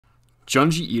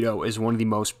Junji Ito is one of the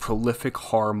most prolific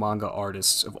horror manga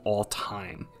artists of all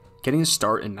time. Getting his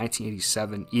start in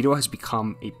 1987, Ito has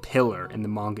become a pillar in the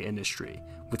manga industry,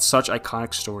 with such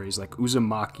iconic stories like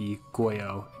Uzumaki,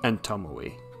 Goyo, and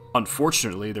Tomie.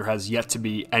 Unfortunately, there has yet to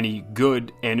be any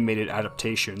good animated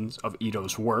adaptations of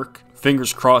Ito's work.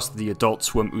 Fingers crossed the Adult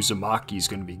Swim Uzumaki is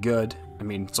going to be good. I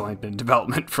mean, it's only been in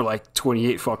development for like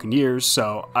 28 fucking years,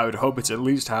 so I would hope it's at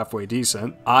least halfway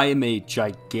decent. I am a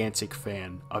gigantic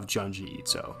fan of Junji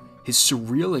Ito. His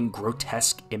surreal and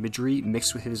grotesque imagery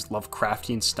mixed with his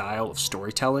Lovecraftian style of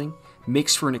storytelling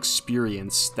makes for an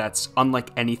experience that's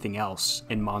unlike anything else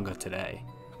in manga today.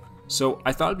 So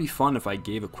I thought it'd be fun if I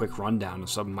gave a quick rundown of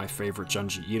some of my favorite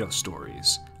Junji Ito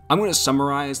stories. I'm going to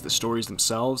summarize the stories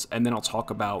themselves, and then I'll talk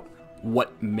about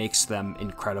what makes them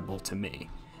incredible to me.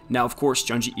 Now, of course,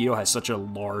 Junji Ito has such a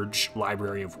large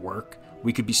library of work,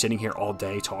 we could be sitting here all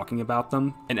day talking about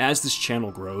them, and as this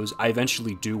channel grows, I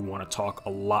eventually do want to talk a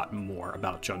lot more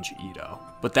about Junji Ito.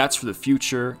 But that's for the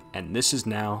future, and this is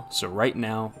now, so right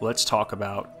now, let's talk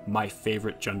about my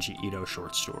favorite Junji Ito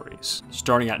short stories.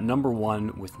 Starting at number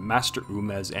 1 with Master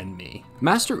Umez and Me.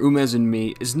 Master Umez and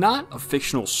Me is not a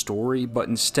fictional story, but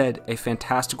instead a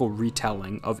fantastical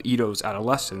retelling of Ito's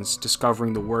adolescence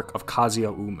discovering the work of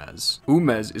Kazuo Umez.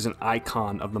 Umez is an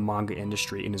icon of the manga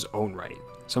industry in his own right.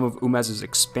 Some of Umez's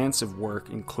expansive work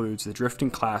includes The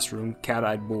Drifting Classroom,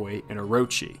 Cat-Eyed Boy, and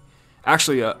Orochi.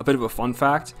 Actually, a bit of a fun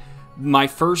fact, my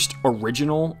first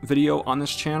original video on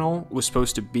this channel was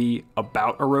supposed to be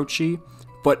about Orochi,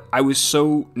 but I was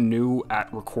so new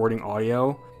at recording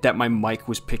audio that my mic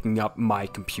was picking up my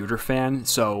computer fan,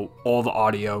 so all the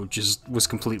audio just was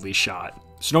completely shot.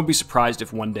 So don't be surprised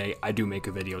if one day I do make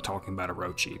a video talking about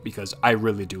Orochi, because I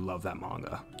really do love that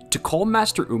manga. To call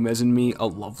Master Umez and Me a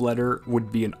love letter would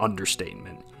be an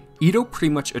understatement. Ito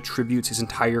pretty much attributes his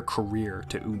entire career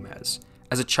to Umez.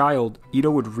 As a child, Ito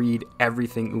would read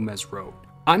everything Umez wrote.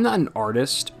 I'm not an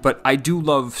artist, but I do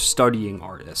love studying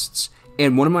artists.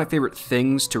 And one of my favorite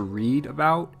things to read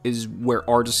about is where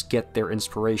artists get their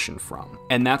inspiration from.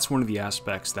 And that's one of the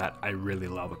aspects that I really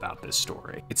love about this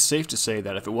story. It's safe to say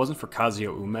that if it wasn't for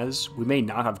Kazuo Umez, we may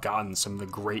not have gotten some of the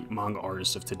great manga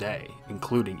artists of today,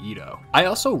 including Ito. I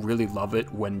also really love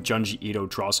it when Junji Ito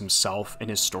draws himself in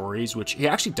his stories, which he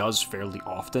actually does fairly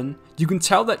often. You can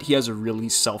tell that he has a really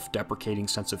self-deprecating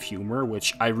sense of humor,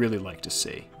 which I really like to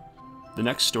see. The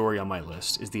next story on my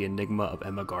list is The Enigma of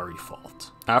Emigari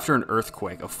Fault. After an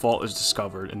earthquake, a fault is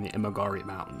discovered in the Emigari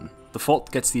Mountain. The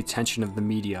fault gets the attention of the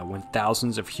media when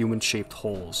thousands of human-shaped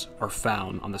holes are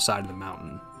found on the side of the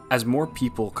mountain. As more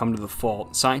people come to the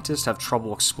fault, scientists have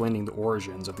trouble explaining the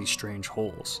origins of these strange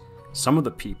holes. Some of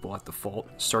the people at the fault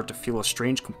start to feel a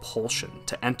strange compulsion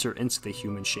to enter into the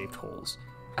human-shaped holes,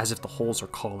 as if the holes are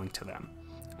calling to them,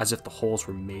 as if the holes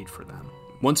were made for them.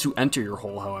 Once you enter your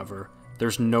hole, however,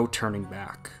 there's no turning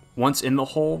back. Once in the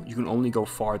hole, you can only go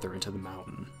farther into the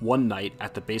mountain. One night,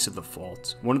 at the base of the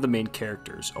fault, one of the main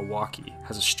characters, Owaki,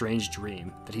 has a strange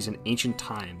dream that he's in ancient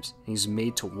times and he's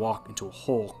made to walk into a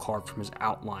hole carved from his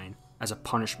outline as a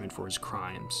punishment for his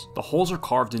crimes. The holes are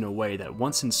carved in a way that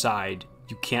once inside,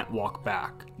 you can't walk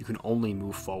back, you can only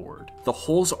move forward. The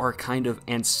holes are a kind of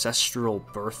ancestral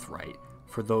birthright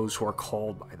for those who are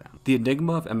called by them. The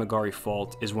Enigma of Emigari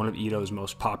Fault is one of Ito's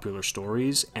most popular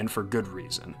stories, and for good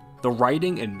reason. The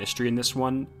writing and mystery in this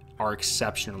one are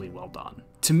exceptionally well done.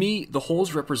 To me, the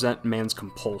holes represent man's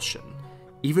compulsion.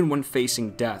 Even when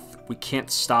facing death, we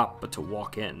can't stop but to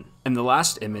walk in. And the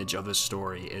last image of this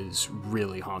story is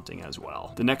really haunting as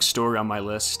well. The next story on my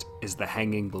list is The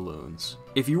Hanging Balloons.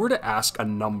 If you were to ask a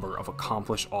number of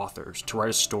accomplished authors to write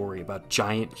a story about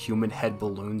giant human head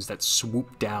balloons that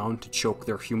swoop down to choke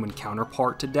their human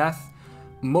counterpart to death,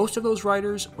 most of those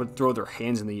writers would throw their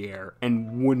hands in the air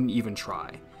and wouldn't even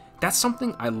try. That's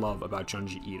something I love about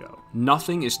Junji Ito.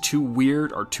 Nothing is too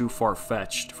weird or too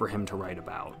far-fetched for him to write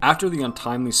about. After the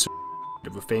untimely suicide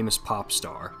of a famous pop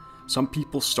star, some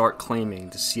people start claiming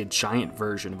to see a giant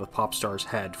version of a pop star's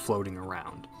head floating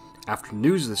around. After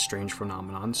news of this strange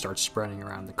phenomenon starts spreading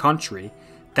around the country,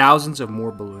 thousands of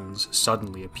more balloons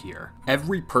suddenly appear.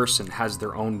 Every person has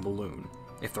their own balloon.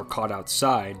 If they're caught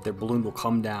outside, their balloon will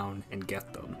come down and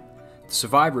get them. The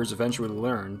survivors eventually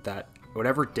learn that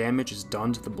whatever damage is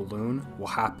done to the balloon will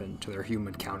happen to their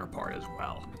human counterpart as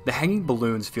well. The Hanging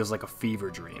Balloons feels like a fever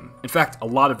dream. In fact, a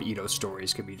lot of Ito's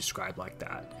stories can be described like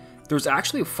that. There's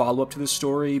actually a follow-up to this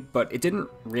story, but it didn't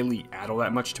really add all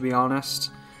that much, to be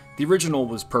honest. The original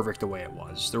was perfect the way it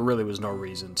was. There really was no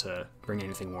reason to bring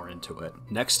anything more into it.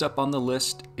 Next up on the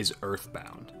list is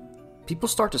Earthbound. People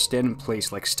start to stand in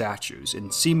place like statues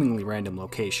in seemingly random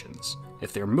locations.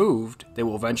 If they're moved, they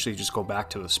will eventually just go back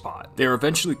to the spot. They are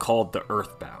eventually called the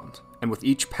Earthbound, and with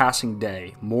each passing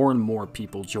day, more and more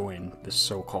people join this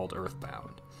so-called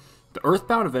Earthbound. The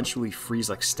Earthbound eventually freeze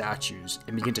like statues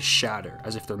and begin to shatter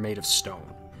as if they're made of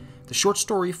stone. The short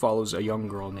story follows a young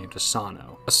girl named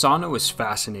Asano. Asano is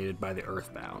fascinated by the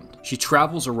Earthbound. She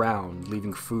travels around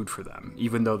leaving food for them,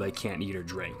 even though they can't eat or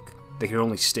drink. They can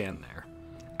only stand there.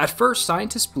 At first,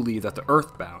 scientists believe that the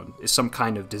Earthbound is some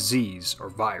kind of disease or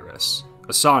virus.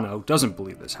 Asano doesn't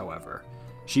believe this, however.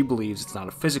 She believes it's not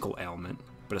a physical ailment,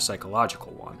 but a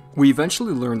psychological one. We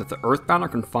eventually learn that the Earthbound are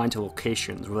confined to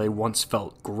locations where they once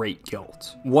felt great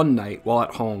guilt. One night, while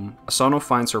at home, Asano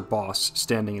finds her boss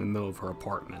standing in the middle of her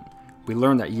apartment. We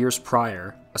learn that years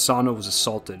prior, Asano was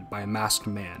assaulted by a masked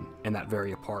man in that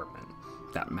very apartment.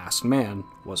 That masked man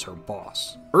was her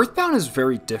boss. Earthbound is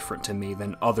very different to me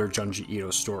than other Junji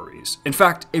Ito stories. In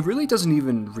fact, it really doesn't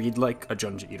even read like a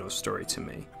Junji Ito story to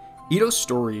me. Ito's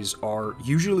stories are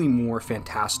usually more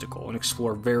fantastical and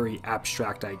explore very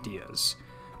abstract ideas.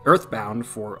 Earthbound,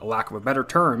 for a lack of a better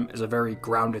term, is a very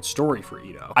grounded story for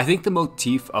Ito. I think the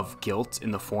motif of guilt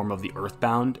in the form of the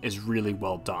Earthbound is really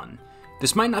well done.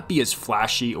 This might not be as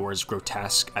flashy or as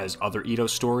grotesque as other Ito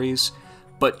stories,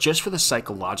 but just for the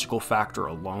psychological factor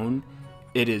alone,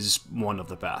 it is one of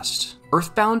the best.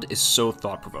 Earthbound is so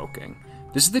thought-provoking.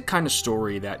 This is the kind of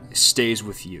story that stays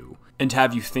with you and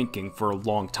have you thinking for a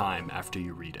long time after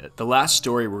you read it. The last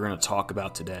story we're going to talk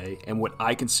about today, and what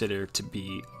I consider to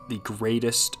be the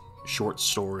greatest short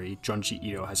story Junji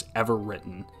Ito has ever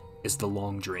written, is The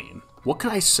Long Dream. What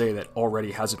can I say that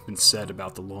already hasn't been said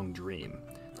about The Long Dream?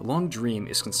 The Long Dream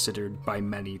is considered by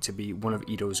many to be one of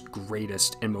Ito's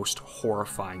greatest and most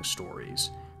horrifying stories.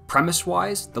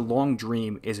 Premise-wise, The Long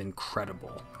Dream is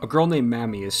incredible. A girl named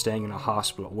Mami is staying in a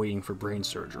hospital waiting for brain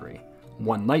surgery.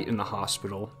 One night in the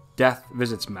hospital, death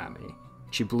visits Mami.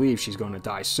 She believes she's going to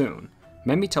die soon.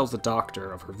 Mami tells the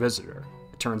doctor of her visitor.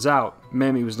 It turns out,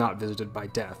 Mami was not visited by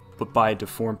death, but by a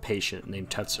deformed patient named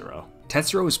Tetsuro.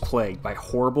 Tetsuro is plagued by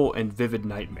horrible and vivid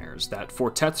nightmares that, for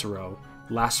Tetsuro,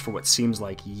 last for what seems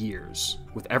like years.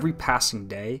 With every passing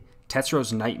day,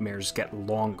 Tetsuro's nightmares get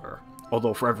longer,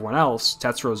 although for everyone else,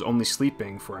 Tetsuro is only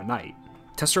sleeping for a night.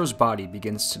 Tetsuro's body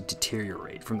begins to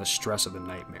deteriorate from the stress of the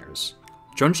nightmares.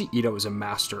 Junji Ito is a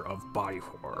master of body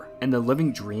horror, and The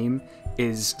Living Dream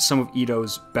is some of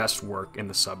Ito's best work in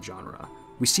the subgenre.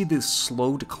 We see the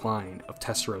slow decline of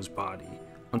Tetsuro's body,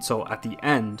 until at the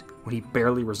end, when he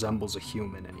barely resembles a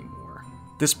human anymore.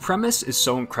 This premise is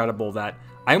so incredible that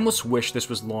I almost wish this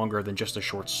was longer than just a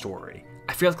short story.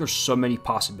 I feel like there's so many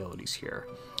possibilities here.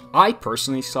 I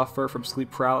personally suffer from sleep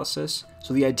paralysis,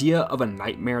 so the idea of a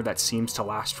nightmare that seems to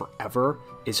last forever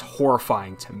is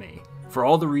horrifying to me. For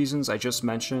all the reasons I just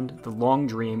mentioned, The Long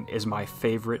Dream is my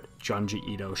favorite Junji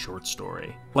Ito short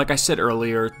story. Like I said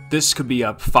earlier, this could be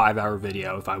a 5-hour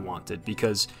video if I wanted,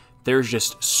 because there's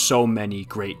just so many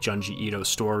great Junji Ito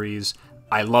stories.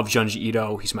 I love Junji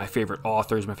Ito, he's my favorite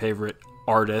author, he's my favorite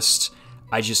artist.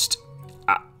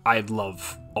 I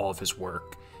love all of his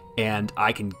work, and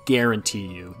I can guarantee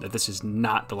you that this is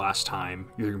not the last time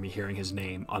you're going to be hearing his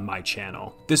name on my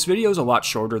channel. This video is a lot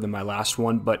shorter than my last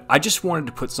one, but I just wanted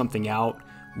to put something out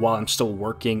while I'm still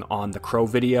working on the Crow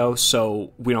video,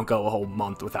 so we don't go a whole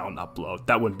month without an upload.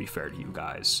 That wouldn't be fair to you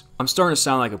guys. I'm starting to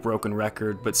sound like a broken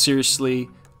record, but seriously,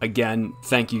 again,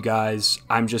 thank you guys.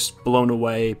 I'm just blown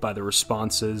away by the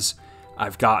responses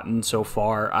I've gotten so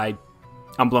far.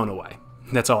 I'm blown away.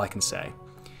 That's all I can say.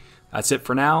 That's it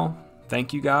for now.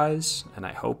 Thank you guys, and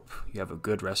I hope you have a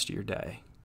good rest of your day.